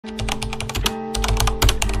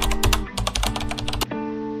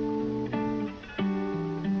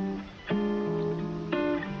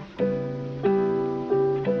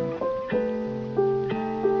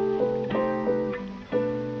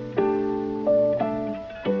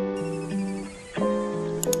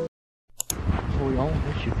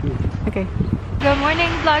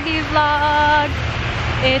morning vloggy vlog.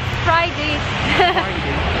 It's Friday.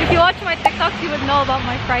 If you watch my TikToks, you would know about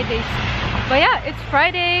my Fridays. But yeah, it's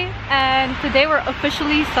Friday and today we're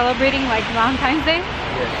officially celebrating like Valentine's Day.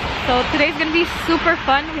 Yes. So today's gonna be super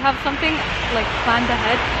fun. We have something like planned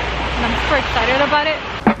ahead and I'm super excited about it.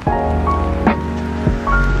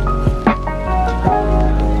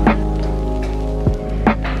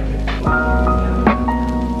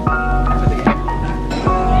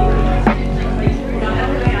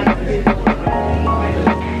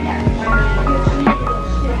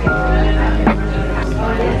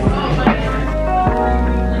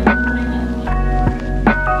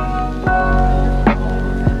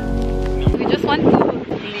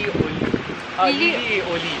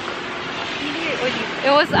 It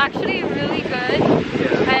was actually really good,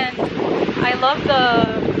 and I love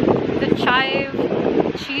the chive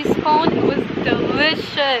cheese cone. It was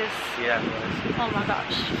delicious. Yeah, it was. Oh my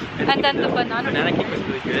gosh! And then the banana cake was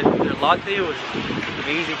really good. The latte was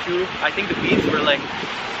amazing too. I think the beans were like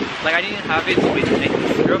I didn't have it with any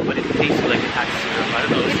syrup, but it tasted like it had syrup. I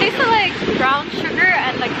don't know. It tasted like brown sugar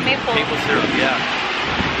and like maple syrup. Yeah.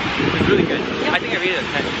 It was really good. Yep. I think I rated it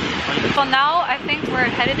a 10. So now I think we're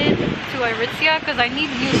headed to Aritzia because I need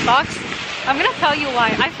new socks. I'm gonna tell you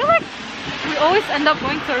why. I feel like we always end up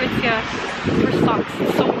going to Aritzia for socks.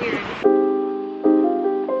 It's so weird.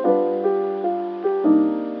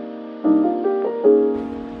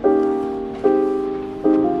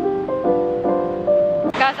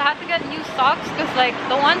 Guys, I had to get new socks because like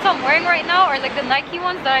the ones I'm wearing right now are like the Nike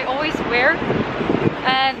ones that I always wear,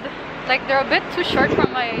 and like they're a bit too short for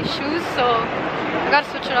my shoes, so I gotta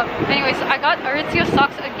switch it up. Anyways, I got Aritzia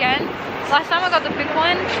socks again. Last time I got the big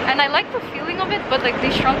one and I like the feeling of it, but like they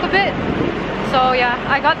shrunk a bit. So yeah,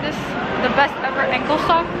 I got this, the best ever ankle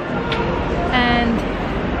sock, and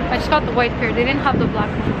I just got the white pair. They didn't have the black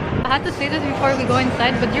one. I had to say this before we go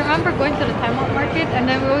inside, but do you remember going to the timeout market and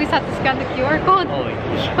then we always had to scan the QR code? Oh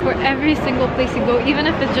yeah. For every single place you go, even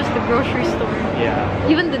if it's just the grocery store. Yeah.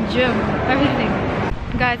 Even the gym, everything.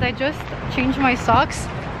 Guys, I just changed my socks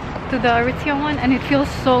to the Aritzia one and it feels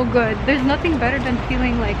so good. There's nothing better than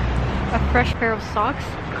feeling like a fresh pair of socks.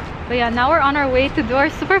 But yeah, now we're on our way to do our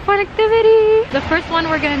super fun activity. The first one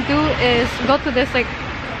we're gonna do is go to this like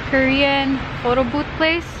Korean photo booth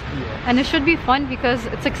place. Yeah. And it should be fun because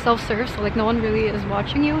it's like self-serve, so like no one really is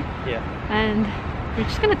watching you. Yeah. And we're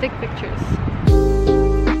just gonna take pictures.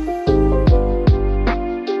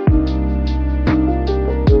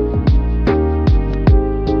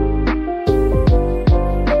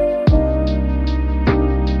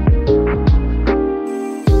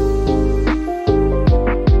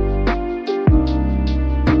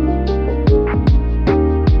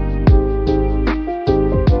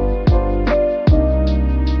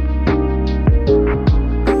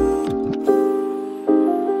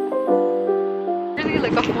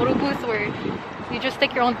 You just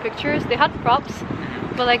take your own pictures. They had props,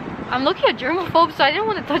 but like I'm looking at germaphobe, so I didn't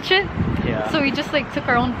want to touch it. Yeah. So we just like took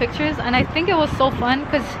our own pictures, and I think it was so fun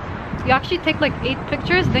because you actually take like 8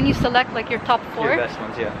 pictures, then you select like your top 4. Your best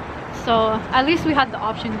ones, yeah. So at least we had the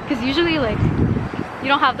option, because usually like you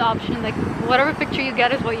don't have the option. Like whatever picture you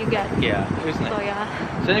get is what you get. Yeah, it was nice. So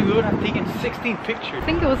yeah. So then we would have taken 16 pictures. I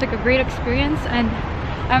think it was like a great experience, and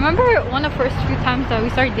I remember one of the first few times that we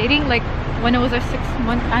started dating, like when it was our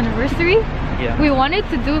 6-month anniversary. Yeah. We wanted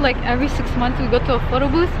to do like every 6 months we go to a photo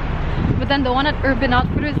booth, but then the one at Urban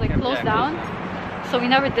Outfitters like closed down, so we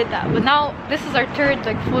never did that. But now this is our 3rd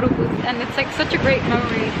like photo booth, and it's like such a great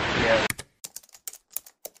memory. Yeah.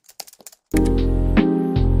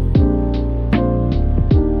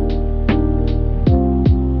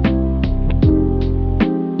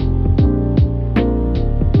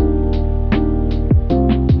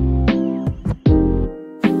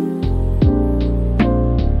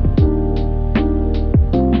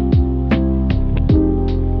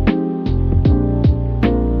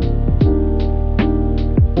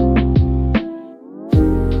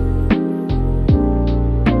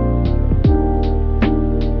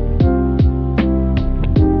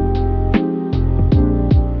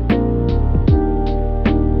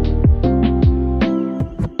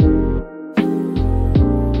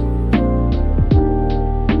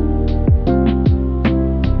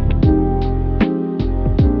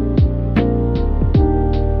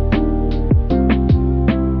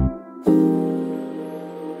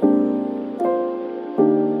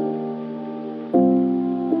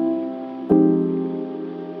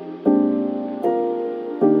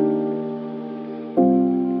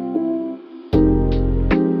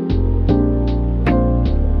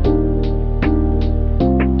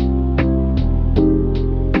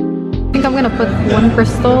 I'm gonna put one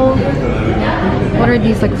crystal What are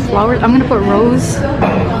these, like flowers? I'm gonna put rose. You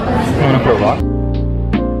wanna put rock?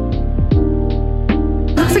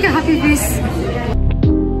 Looks like a happy face.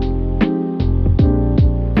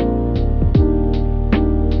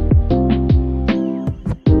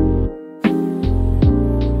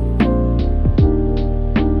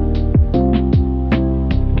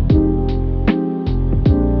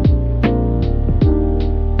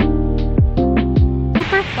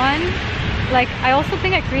 Like, I also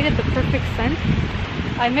think I created the perfect scent.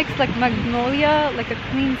 I mixed like magnolia, like a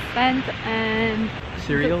clean scent, and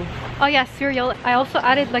Cereal? Oh yeah, cereal. I also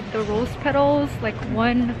added like the rose petals, like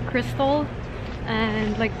one crystal,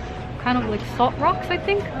 and like kind of like salt rocks, I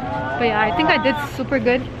think. But yeah, I think I did super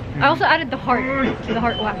good. I also added the heart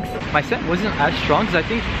wax. My scent wasn't as strong because I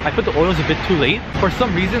think I put the oils a bit too late. For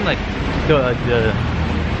some reason, like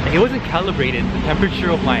it wasn't calibrated. The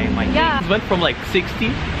temperature of my things went from like 60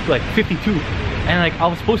 to like 52, and like I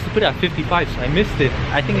was supposed to put it at 55, so I missed it.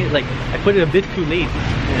 I think it, like I put it a bit too late,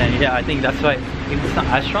 and yeah, I think that's why it's not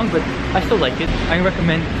as strong, but I still like it. I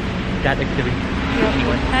recommend that activity. Yep.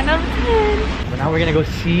 Anyway, 10 out of 10. But now we're gonna go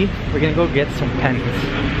get some pens.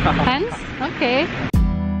 Pens? Okay.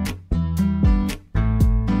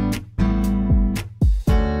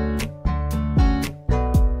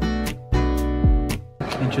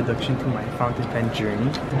 Introduction to my fountain pen journey.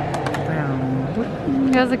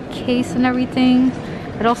 It has a case and everything.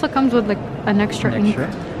 It also comes with like an extra ink.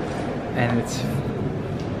 And it's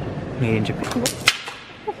made in Japan.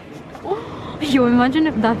 Yo, imagine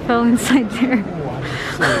if that fell inside there.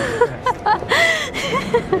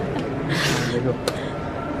 There you go.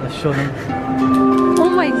 Let's show them. Oh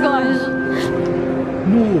my gosh.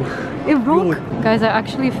 No. It broke. Guys, I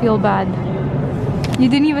actually feel bad. You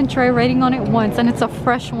didn't even try writing on it once, and it's a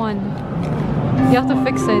fresh one. You have to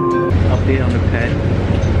fix it. Update on the pen.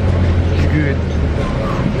 It's good.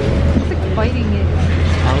 It's like biting it.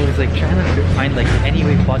 I was like trying to find like any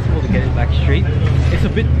way possible to get it back straight. It's a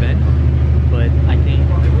bit bent, but I think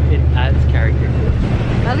it adds character to it.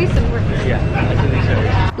 At least it works. Yeah, at least it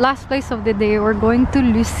works. Last place of the day, we're going to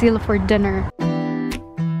Lucille for dinner.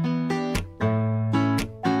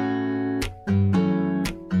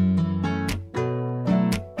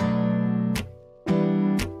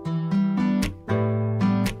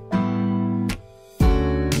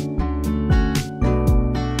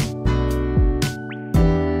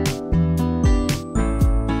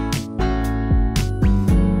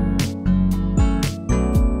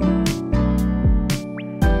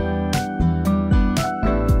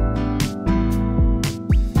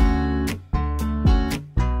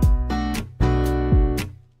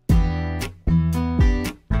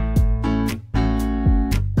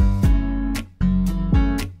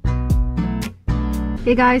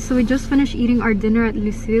 Hey guys, so we just finished eating our dinner at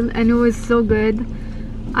Lucille and it was so good.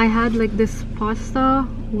 I had like this pasta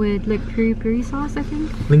with like peri-peri sauce, I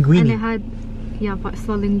think. Linguine. And it had, yeah,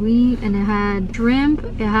 pasta linguine, and it had shrimp,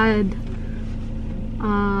 it had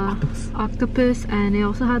octopus, and it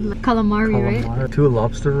also had like calamari, right? 2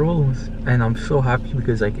 lobster rolls, and I'm so happy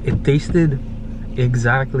because like it tasted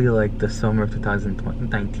exactly like the summer of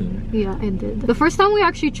 2019. Yeah, it did. The first time we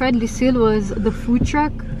actually tried Lucille was the food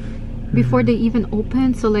truck before they even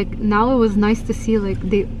opened, so like now it was nice to see like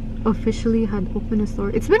they officially had opened a store.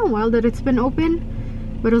 It's been a while that it's been open,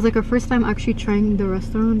 but it was like our first time actually trying the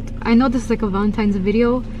restaurant. I know this is like a Valentine's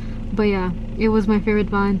video, but yeah, it was my favorite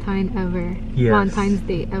Valentine ever. Yes. Valentine's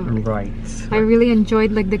Day ever. Right. I really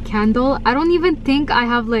enjoyed like the candle. I don't even think I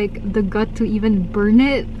have like the gut to even burn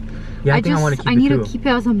it. Yeah, I think I want to keep it. I need to keep it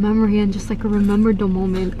as a memory and just like remember the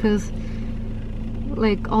moment, because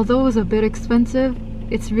like although it was a bit expensive,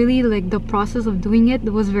 it's really like the process of doing it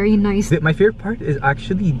was very nice. My favorite part is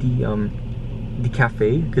actually the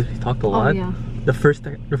cafe, because we talked a lot. Oh, yeah. The first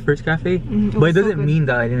cafe, but it doesn't mean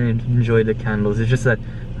that I didn't enjoy the candles. It's just that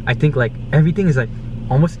I think like everything is like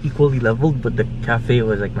almost equally leveled, but the cafe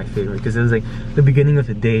was like my favorite because it was like the beginning of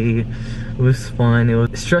the day. It was fun. It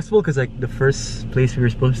was stressful because like the first place we were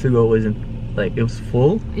supposed to go wasn't, like, it was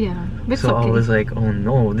full. Yeah, so okay. I was like, oh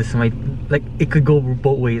no, this might, like, it could go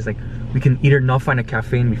both ways. Like, we can either not find a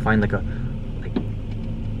cafe and we find like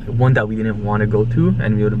one that we didn't want to go to,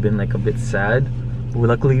 and we would have been like a bit sad. But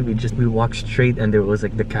luckily we walked straight and there was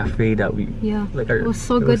like the cafe that we, yeah, like it was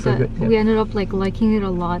so good that we ended up like liking it a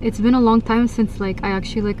lot. It's been a long time since like I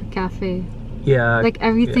actually like a cafe. Yeah, like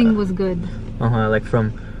everything was good. Like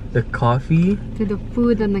from the coffee to the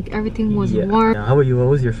food, and like everything was warm. Yeah. How about you? What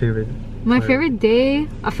was your favorite? My favorite day,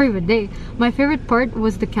 my favorite part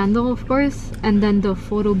was the candle, of course, and then the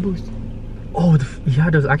photo booth. Oh, yeah,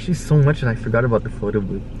 there's actually so much that I forgot about the photo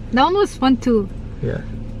booth. That one was fun too. Yeah.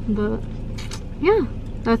 But yeah,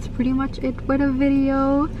 that's pretty much it for the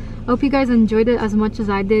video. I hope you guys enjoyed it as much as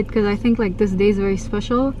I did, because I think like this day is very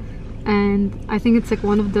special, and I think it's like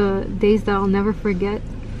one of the days that I'll never forget.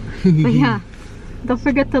 But yeah, don't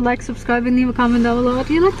forget to like, subscribe, and leave a comment down below what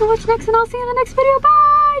you'd like to watch next, and I'll see you in the next video. Bye!